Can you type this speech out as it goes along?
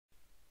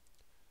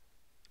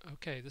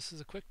Okay, this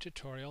is a quick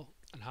tutorial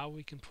on how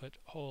we can put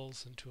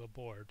holes into a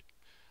board.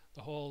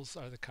 The holes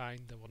are the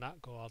kind that will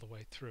not go all the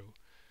way through.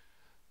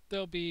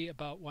 They'll be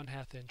about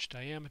 1/2 inch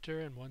diameter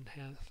and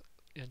 1/2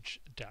 inch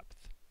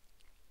depth.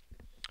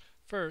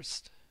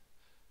 First,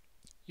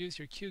 use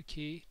your Q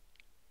key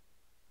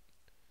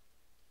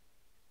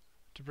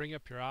to bring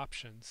up your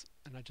options,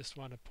 and I just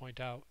want to point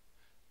out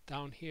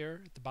down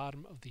here at the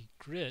bottom of the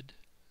Grid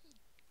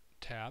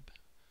tab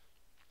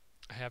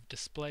I have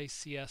Display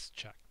CS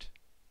checked.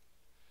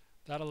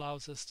 That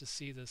allows us to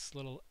see this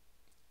little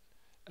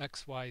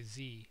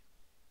XYZ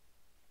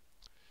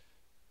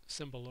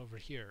symbol over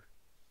here.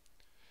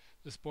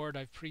 This board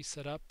I've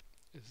pre-set up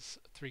is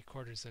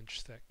 3/4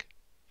 inch thick.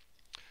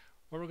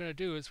 What we're going to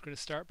do is we're going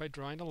to start by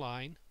drawing a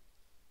line,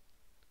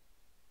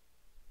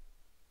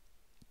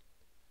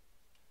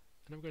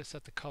 and I'm going to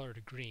set the color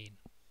to green.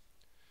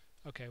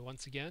 Okay,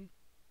 once again,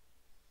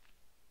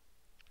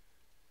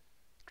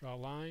 draw a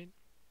line,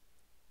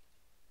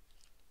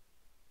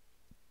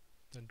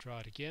 then draw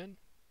it again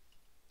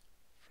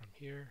from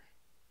here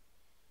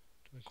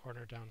to the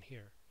corner down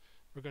here.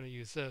 We're going to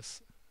use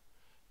this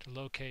to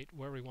locate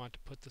where we want to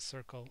put the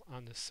circle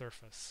on this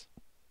surface.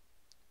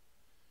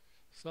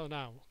 So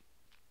now,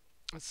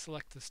 let's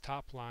select this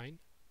top line.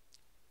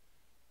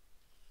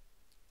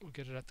 We'll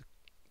get it at the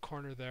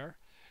corner there.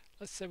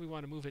 Let's say we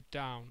want to move it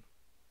down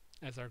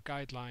as our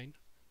guideline,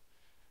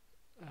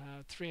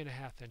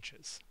 3.5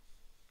 inches.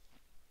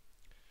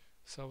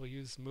 So we'll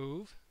use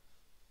move,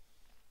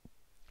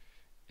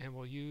 and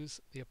we'll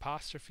use the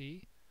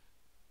apostrophe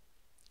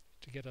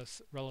to get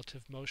us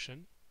relative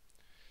motion,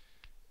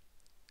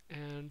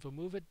 and we'll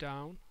move it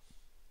down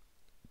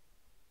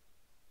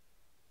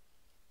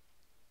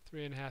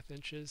 3.5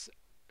 inches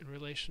in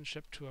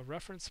relationship to a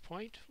reference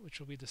point, which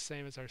will be the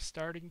same as our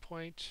starting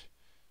point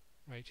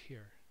right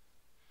here.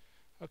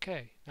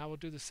 Okay, now we'll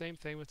do the same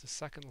thing with the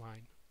second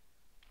line.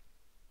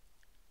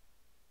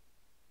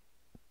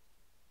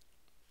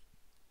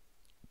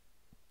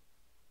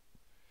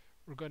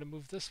 We're going to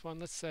move this one,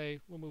 let's say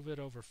we'll move it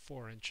over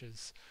 4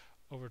 inches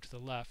over to the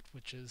left,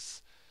 which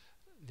is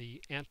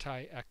the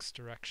anti-X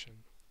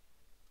direction.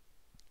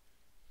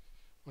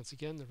 Once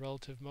again, the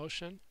relative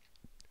motion,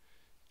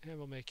 and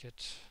we'll make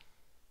it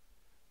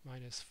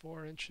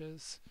 -4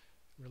 inches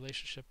in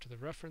relationship to the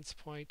reference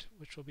point,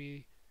 which will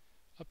be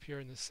up here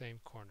in the same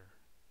corner.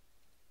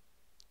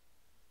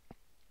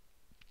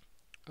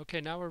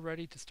 Okay, now we're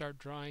ready to start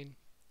drawing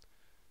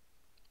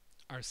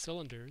our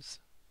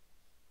cylinders.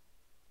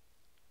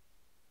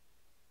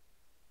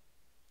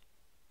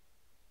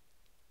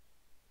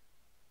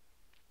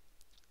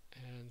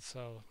 And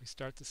so we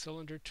start the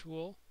cylinder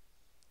tool.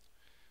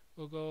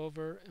 We'll go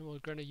over and we're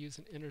going to use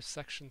an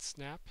intersection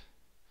snap,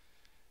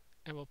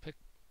 and we'll pick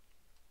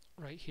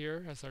right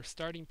here as our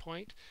starting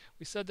point.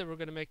 We said that we're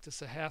going to make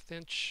this a 1/2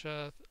 inch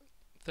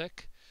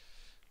thick,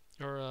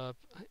 or a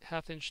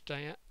 1/2 inch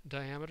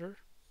diameter.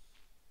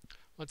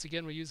 Once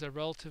again, we use our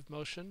relative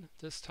motion.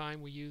 This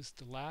time we use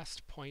the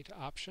last point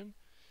option,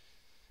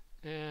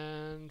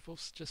 and we'll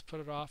just put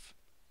it off.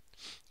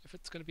 If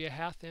it's going to be a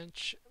 1/2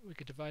 inch, we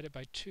could divide it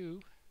by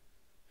 2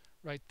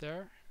 right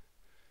there.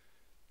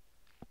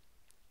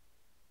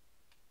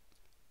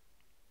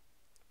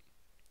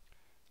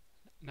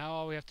 Now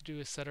all we have to do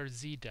is set our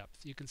Z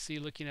depth. You can see,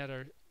 looking at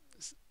our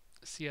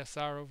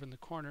CSR over in the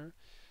corner,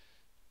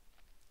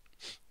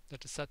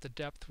 that to set the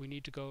depth we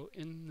need to go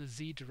in the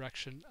Z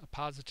direction, a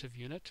positive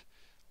unit.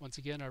 Once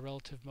again, our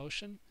relative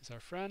motion is our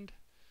friend.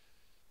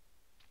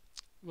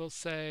 We'll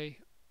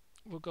say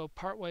we'll go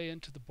partway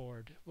into the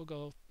board. We'll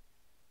go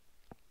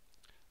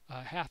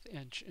a 1/2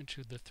 inch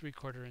into the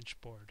 3/4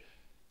 inch board.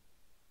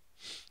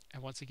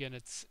 And once again,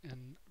 it's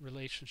in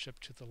relationship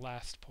to the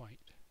last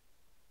point.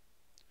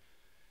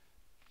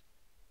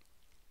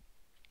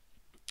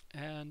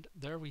 And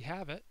there we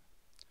have it.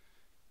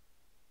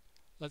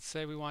 Let's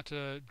say we want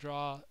to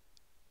draw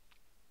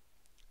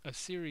a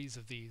series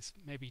of these,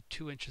 maybe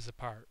 2 inches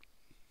apart.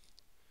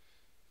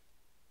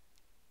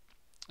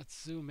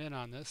 Let's zoom in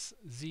on this.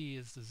 Z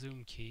is the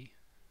zoom key.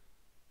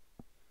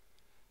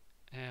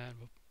 And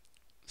we'll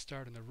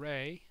start an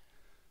array.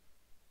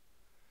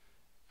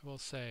 We'll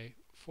say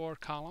 4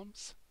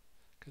 columns,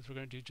 because we're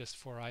going to do just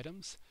 4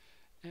 items.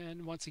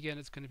 And once again,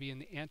 it's going to be in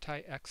the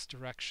anti-X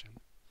direction.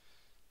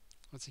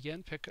 Once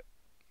again, pick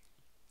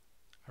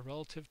a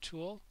relative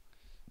tool,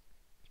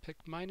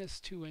 pick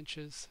 -2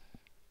 inches,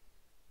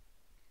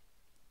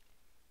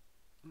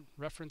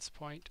 reference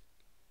point,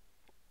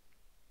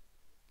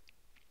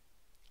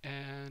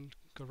 and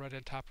go right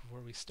on top of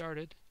where we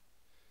started.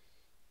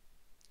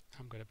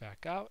 I'm going to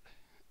back out,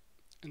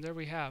 and there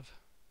we have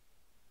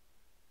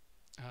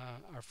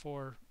our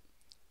 4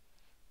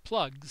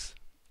 plugs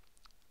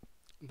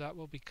that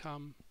will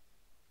become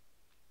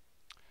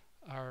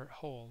our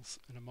holes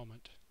in a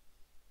moment.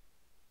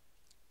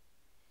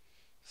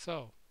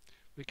 So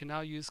we can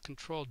now use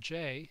Control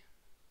J.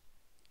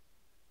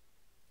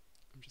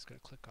 I'm just going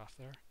to click off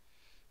there.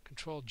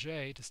 Control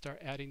J to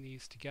start adding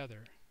these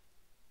together.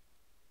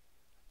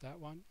 That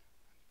one,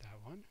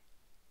 that one.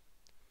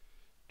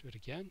 Do it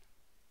again.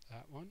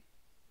 That one,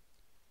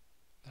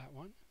 that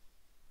one,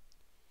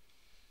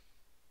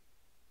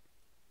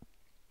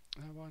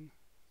 that one,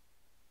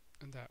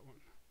 and that one.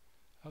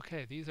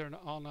 Okay, these are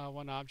all now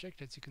one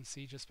object. As you can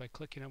see, just by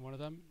clicking on one of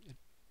them, it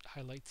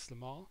highlights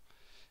them all.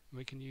 And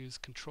we can use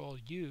Control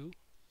U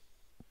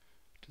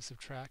to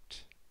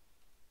subtract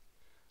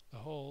the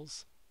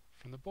holes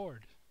from the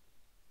board.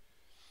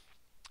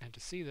 And to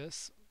see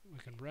this, we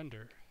can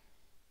render.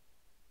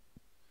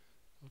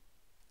 We'll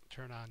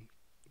turn on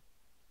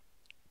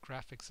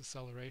graphics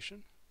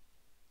acceleration.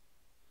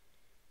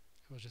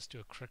 We'll just do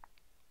a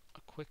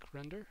quick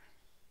render.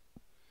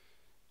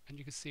 And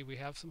you can see we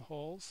have some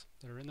holes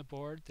that are in the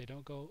board. They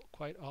don't go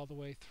quite all the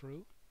way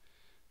through.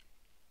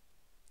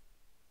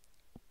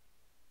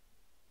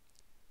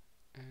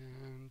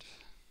 And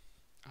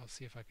I'll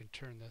see if I can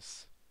turn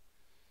this.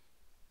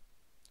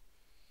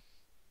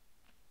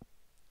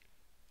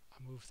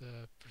 I'll move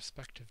the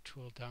perspective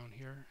tool down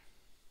here.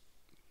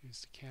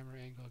 Use the camera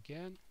angle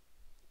again.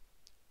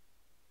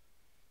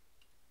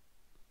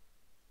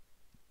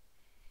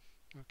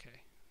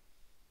 Okay.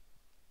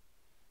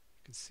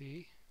 You can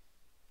see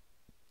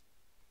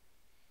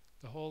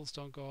the holes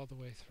don't go all the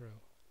way through.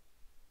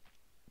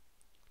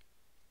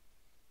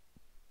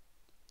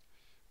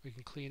 We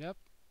can clean up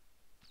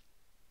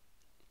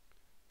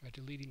by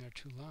deleting our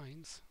two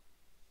lines.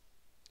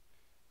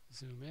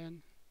 Zoom in.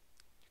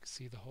 You can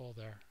see the hole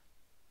there.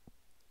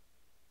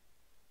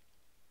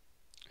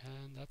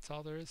 And that's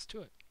all there is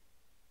to it.